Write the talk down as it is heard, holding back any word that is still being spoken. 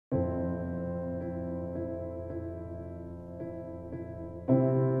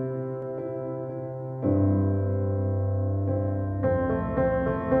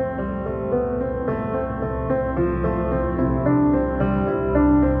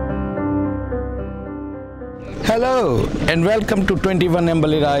Hello and welcome to 21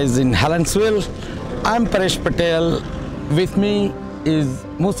 Emberly Rise in Helensville. I'm Paresh Patel. With me is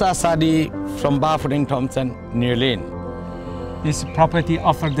Mousa Assady from Barfoot in Thompson near Lynn. This property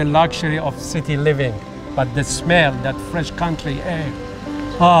offers the luxury of city living, but the smell, that fresh country air.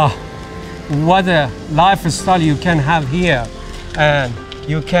 What a lifestyle you can have here. And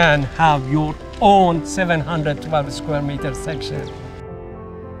you can have your own 712 square meter section.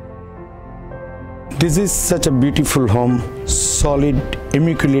 This is such a beautiful home, solid,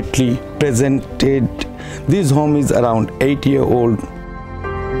 immaculately presented. This home is around 8-year-old.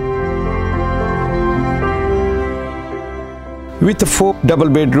 With a 4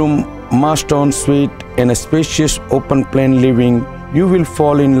 double-bedroom master ensuite and a spacious open-plan living, you will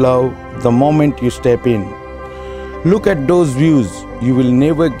fall in love the moment you step in. Look at those views. You will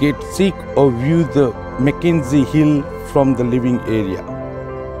never get sick or view the Mackenzie Hill from the living area.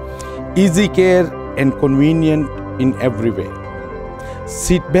 Easy care and convenient in every way.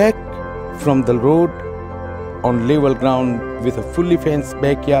 Sit back from the road on level ground with a fully fenced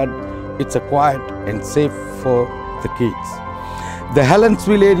backyard. It's a quiet and safe for the kids. The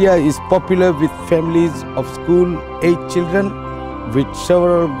Helensville area is popular with families of school-age children with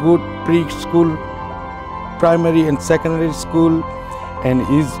several good preschool, primary and secondary school, and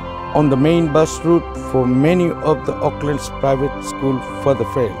is on the main bus route for many of the Auckland's private schools further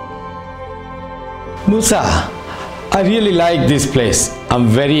afield. Mousa, I really like this place. I'm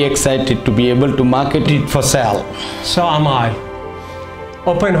very excited to be able to market it for sale. So am I.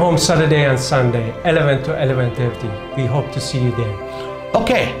 Open home Saturday and Sunday, 11 to 11:30. We hope to see you there.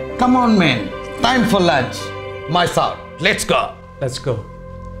 Okay, come on man. Time for lunch. My son, let's go. Let's go.